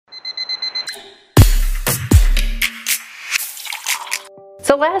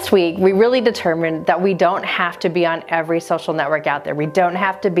So last week, we really determined that we don't have to be on every social network out there. We don't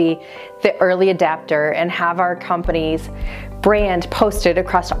have to be the early adapter and have our company's brand posted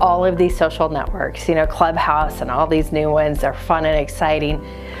across all of these social networks. You know, Clubhouse and all these new ones are fun and exciting.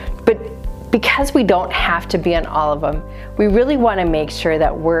 But because we don't have to be on all of them, we really want to make sure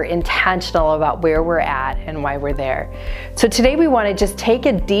that we're intentional about where we're at and why we're there. So today we want to just take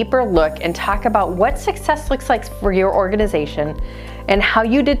a deeper look and talk about what success looks like for your organization and how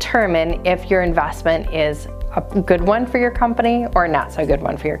you determine if your investment is a good one for your company or not so good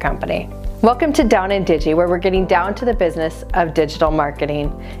one for your company. Welcome to Down and Digi, where we're getting down to the business of digital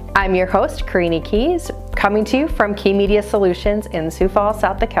marketing. I'm your host, Karini Keys, coming to you from Key Media Solutions in Sioux Falls,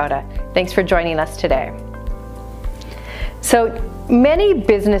 South Dakota. Thanks for joining us today. So many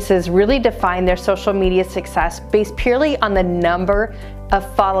businesses really define their social media success based purely on the number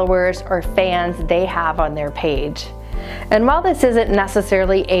of followers or fans they have on their page. And while this isn't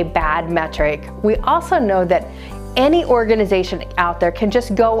necessarily a bad metric, we also know that any organization out there can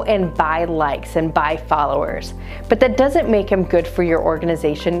just go and buy likes and buy followers. But that doesn't make them good for your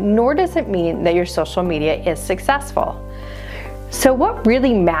organization, nor does it mean that your social media is successful. So what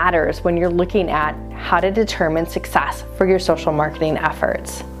really matters when you're looking at how to determine success for your social marketing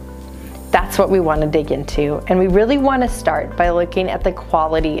efforts? That's what we want to dig into, and we really want to start by looking at the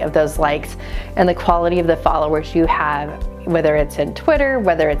quality of those likes and the quality of the followers you have, whether it's in Twitter,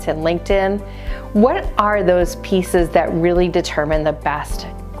 whether it's in LinkedIn. What are those pieces that really determine the best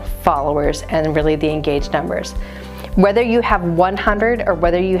followers and really the engaged numbers? Whether you have 100 or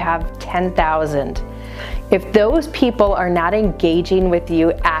whether you have 10,000, if those people are not engaging with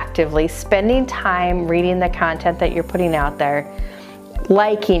you actively, spending time reading the content that you're putting out there,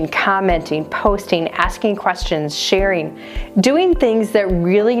 liking, commenting, posting, asking questions, sharing, doing things that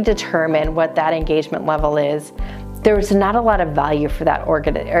really determine what that engagement level is, there's not a lot of value for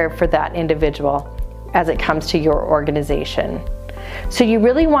that individual as it comes to your organization. So you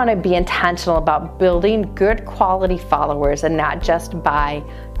really want to be intentional about building good quality followers and not just buy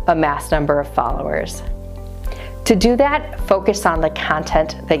a mass number of followers. To do that, focus on the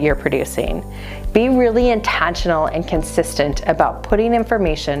content that you're producing. Be really intentional and consistent about putting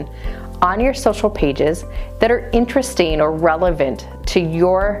information on your social pages that are interesting or relevant to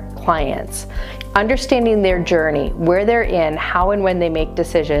your clients. Understanding their journey, where they're in, how and when they make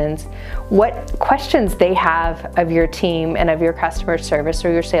decisions, what questions they have of your team and of your customer service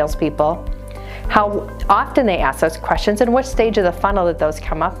or your salespeople, how often they ask those questions, and what stage of the funnel that those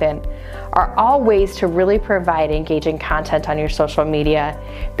come up in, are all ways to really provide engaging content on your social media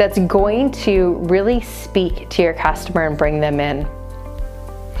that's going to really speak to your customer and bring them in.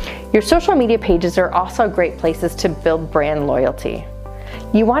 Your social media pages are also great places to build brand loyalty.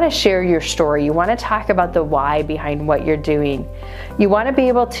 You want to share your story. You want to talk about the why behind what you're doing. You want to be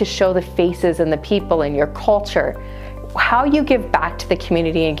able to show the faces and the people in your culture, how you give back to the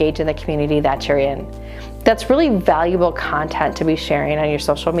community, engage in the community that you're in. That's really valuable content to be sharing on your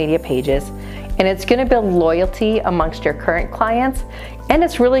social media pages, and it's going to build loyalty amongst your current clients, and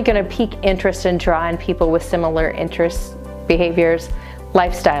it's really going to pique interest and draw in people with similar interests, behaviors,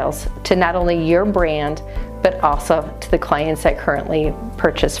 lifestyles to not only your brand, but also to the clients that currently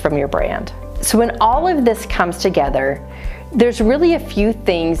purchase from your brand. So when all of this comes together, there's really a few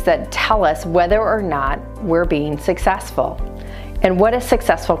things that tell us whether or not we're being successful and what a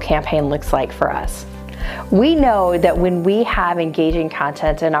successful campaign looks like for us. We know that when we have engaging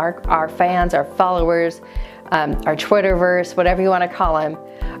content and our fans, our followers, our Twitterverse, whatever you want to call them,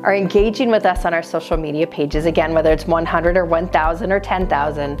 are engaging with us on our social media pages, again, whether it's 100 or 1,000 or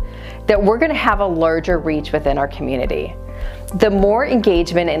 10,000, that we're going to have a larger reach within our community. The more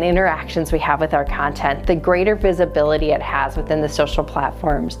engagement and interactions we have with our content, the greater visibility it has within the social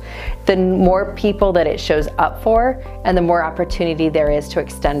platforms, the more people that it shows up for, and the more opportunity there is to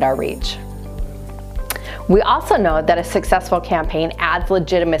extend our reach. We also know that a successful campaign adds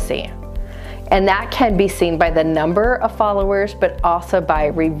legitimacy, and that can be seen by the number of followers, but also by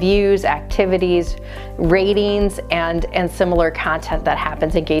reviews, activities, ratings, and similar content that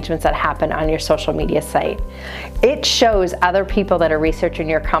happens, engagements that happen on your social media site. It shows other people that are researching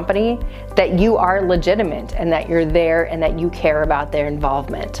your company that you are legitimate and that you're there and that you care about their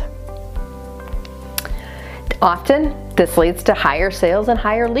involvement. Often, this leads to higher sales and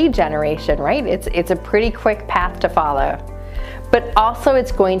higher lead generation, right? It's a pretty quick path to follow. But also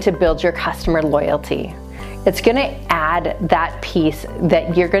it's going to build your customer loyalty. It's going to add that piece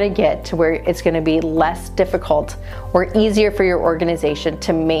that you're going to get to where it's going to be less difficult or easier for your organization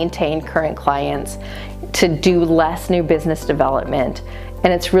to maintain current clients, to do less new business development,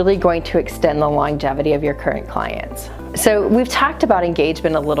 and it's really going to extend the longevity of your current clients. So we've talked about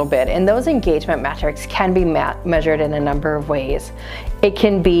engagement a little bit, and those engagement metrics can be measured in a number of ways. It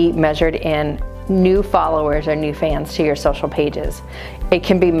can be measured in new followers or new fans to your social pages. It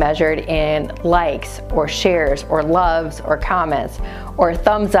can be measured in likes or shares or loves or comments or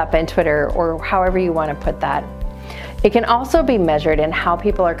thumbs up in Twitter, or however you want to put that. It can also be measured in how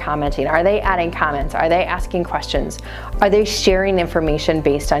people are commenting. Are they adding comments? Are they asking questions? Are they sharing information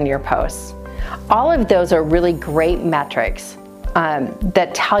based on your posts? All of those are really great metrics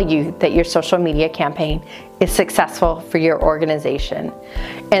that tell you that your social media campaign is successful for your organization.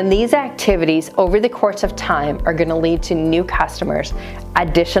 And these activities over the course of time are going to lead to new customers,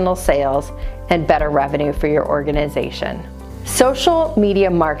 additional sales, and better revenue for your organization. Social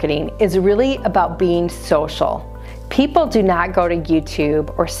media marketing is really about being social. People do not go to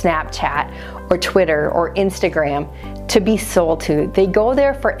YouTube or Snapchat or Twitter or Instagram to be sold to. They go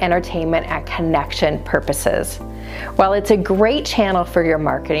there for entertainment and connection purposes. While it's a great channel for your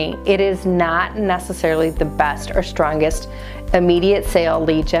marketing, it is not necessarily the best or strongest immediate sale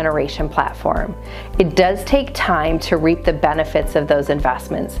lead generation platform. It does take time to reap the benefits of those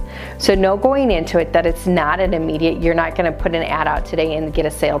investments. So know going into it that it's not an immediate, you're not going to put an ad out today and get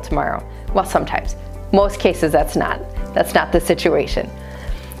a sale tomorrow. Well, sometimes. Most cases that's not the situation.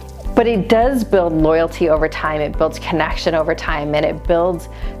 But it does build loyalty over time, it builds connection over time, and it builds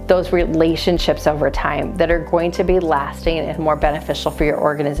those relationships over time that are going to be lasting and more beneficial for your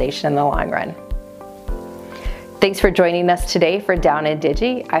organization in the long run. Thanks for joining us today for Down and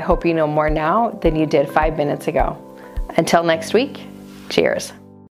Digi. I hope you know more now than you did 5 minutes ago. Until next week, cheers.